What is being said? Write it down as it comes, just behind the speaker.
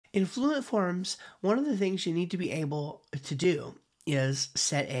In Fluent Forms, one of the things you need to be able to do is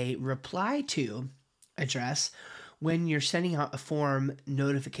set a reply to address when you're sending out a form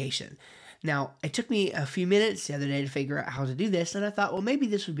notification. Now, it took me a few minutes the other day to figure out how to do this, and I thought, well, maybe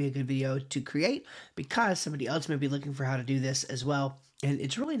this would be a good video to create because somebody else may be looking for how to do this as well, and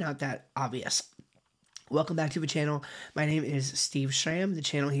it's really not that obvious. Welcome back to the channel. My name is Steve Schramm. The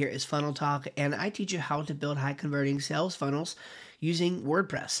channel here is Funnel Talk, and I teach you how to build high converting sales funnels using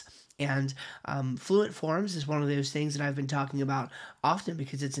WordPress. And Fluent Forms is one of those things that I've been talking about often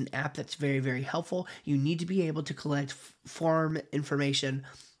because it's an app that's very, very helpful. You need to be able to collect form information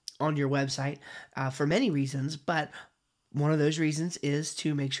on your website for many reasons, but one of those reasons is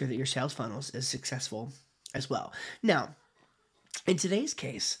to make sure that your sales funnels is successful as well. Now, in today's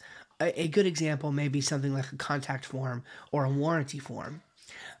case, a good example may be something like a contact form or a warranty form.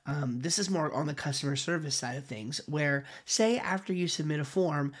 This is more on the customer service side of things, where, say, after you submit a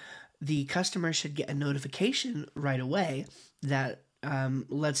form, the customer should get a notification right away that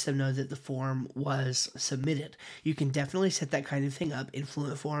lets them know that the form was submitted. You can definitely set that kind of thing up in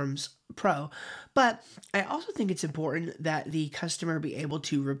Fluent Forms Pro, but I also think it's important that the customer be able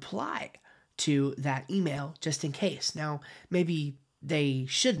to reply to that email just in case. Now, maybe they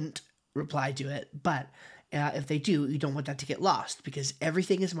shouldn't reply to it, but if they do, you don't want that to get lost because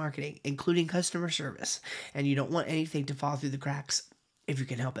everything is marketing, including customer service, and you don't want anything to fall through the cracks if you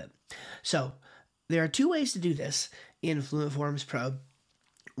can help it. So there are two ways to do this in Fluent Forms Pro.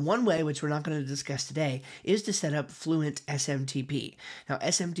 One way, which we're not going to discuss today, is to set up Fluent SMTP. Now,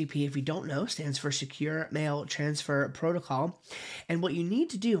 SMTP, if you don't know, stands for Secure Mail Transfer Protocol. And what you need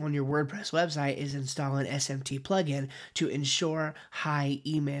to do on your WordPress website is install an SMT plugin to ensure high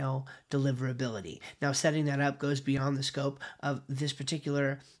email deliverability. Now, setting that up goes beyond the scope of this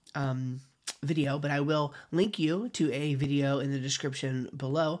particular video, but I will link you to a video in the description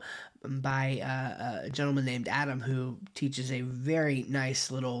below by a gentleman named Adam who teaches a very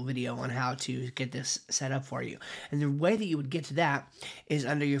nice little video on how to get this set up for you. And the way that you would get to that is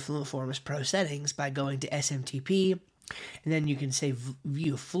under your Fluent Forms Pro settings by going to SMTP, and then you can say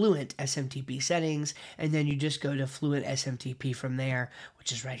view Fluent SMTP settings, and then you just go to Fluent SMTP from there,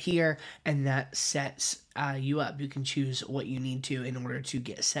 which is right here, and that sets you up. You can choose what you need to in order to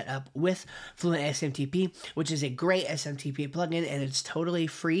get set up with Fluent SMTP, which is a great SMTP plugin, and it's totally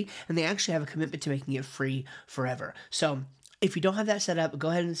free, and they actually have a commitment to making it free forever. So if you don't have that set up, go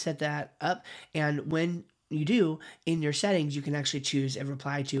ahead and set that up, and when you do, in your settings, you can actually choose a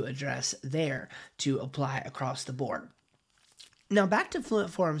reply to address there to apply across the board. Now, back to Fluent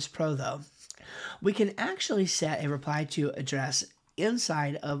Forms Pro, though, we can actually set a reply to address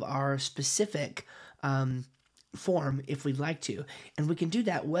inside of our specific form if we'd like to, and we can do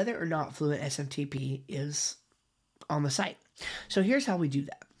that whether or not Fluent SMTP is on the site. So here's how we do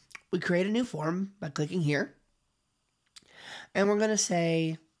that. We create a new form by clicking here, and we're going to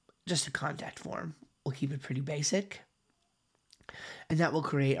say just a contact form. We'll keep it pretty basic, and that will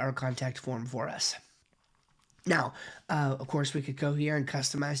create our contact form for us. Now, of course, we could go here and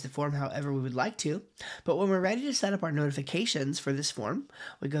customize the form however we would like to, but when we're ready to set up our notifications for this form,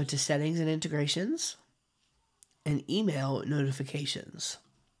 we go to Settings and Integrations and Email Notifications.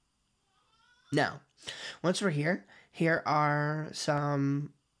 Now, once we're here, here are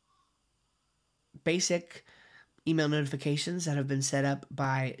some basic email notifications that have been set up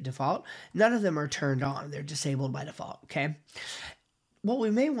by default. None of them are turned on. They're disabled by default, okay? What we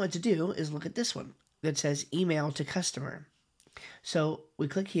may want to do is look at this one that says email to customer. So we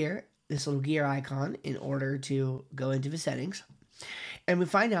click here, this little gear icon, in order to go into the settings. And we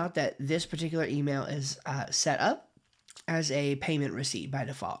find out that this particular email is set up as a payment receipt by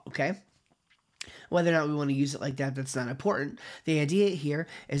default, okay? Whether or not we want to use it like that, that's not important. The idea here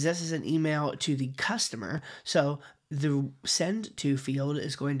is this is an email to the customer, so the send to field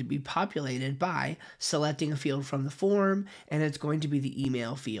is going to be populated by selecting a field from the form, and it's going to be the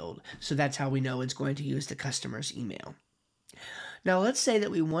email field. So that's how we know it's going to use the customer's email. Now, let's say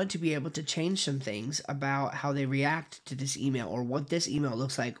that we want to be able to change some things about how they react to this email or what this email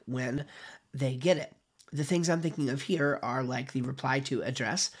looks like when they get it. The things I'm thinking of here are like the reply to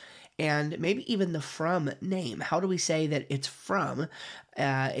address and maybe even the from name. How do we say that it's from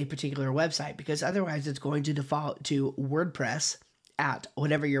a particular website? Because otherwise it's going to default to WordPress at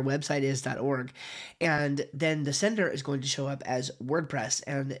whatever your website is.org, and then the sender is going to show up as WordPress,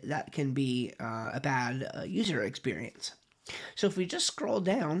 and that can be a bad user experience. So if we just scroll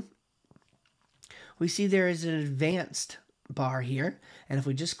down, we see there is an advanced bar here, and if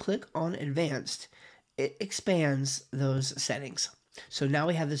we just click on advanced, it expands those settings. So now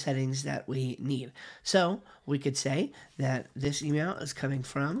we have the settings that we need. So we could say that this email is coming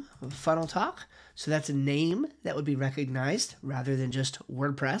from Funnel Talk. So that's a name that would be recognized rather than just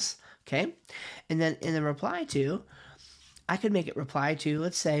WordPress. Okay. And then in the reply to, I could make it reply to,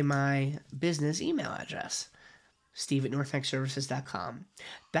 let's say, my business email address, steve@northnextservices.com.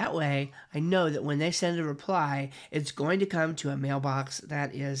 That way, I know that when they send a reply, it's going to come to a mailbox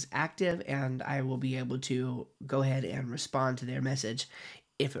that is active, and I will be able to go ahead and respond to their message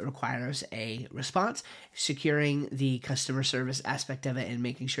if it requires a response, securing the customer service aspect of it and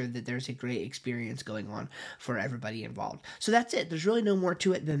making sure that there's a great experience going on for everybody involved. So that's it. There's really no more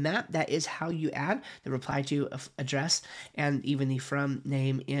to it than that. That is how you add the reply to address and even the from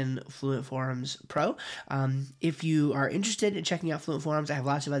name in Fluent Forms Pro. If you are interested in checking out Fluent Forms, I have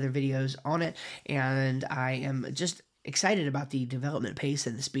lots of other videos on it, and I am just excited about the development pace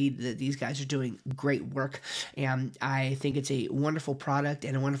and the speed that these guys are doing great work, and I think it's a wonderful product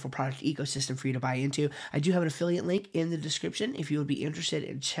and a wonderful product ecosystem for you to buy into. I do have an affiliate link in the description if you would be interested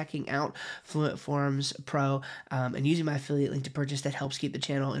in checking out Fluent Forms Pro and using my affiliate link to purchase. That helps keep the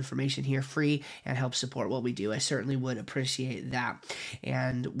channel information here free and helps support what we do. I certainly would appreciate that,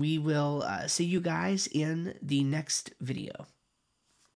 and we will see you guys in the next video.